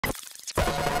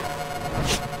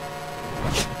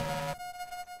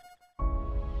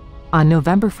On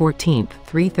November 14,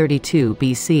 332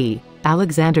 BC,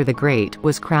 Alexander the Great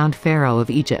was crowned pharaoh of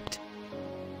Egypt.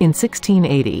 In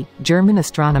 1680, German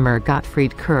astronomer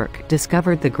Gottfried Kirch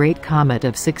discovered the Great Comet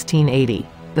of 1680,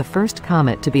 the first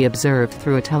comet to be observed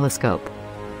through a telescope.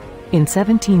 In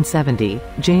 1770,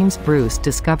 James Bruce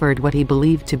discovered what he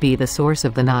believed to be the source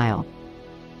of the Nile.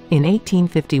 In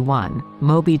 1851,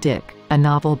 Moby-Dick, a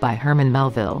novel by Herman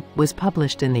Melville, was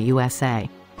published in the USA.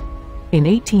 In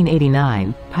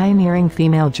 1889, pioneering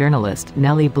female journalist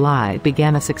Nellie Bly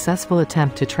began a successful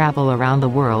attempt to travel around the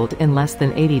world in less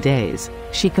than 80 days.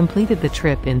 She completed the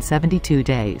trip in 72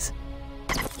 days.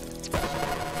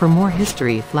 For more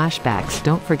history flashbacks,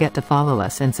 don't forget to follow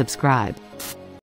us and subscribe.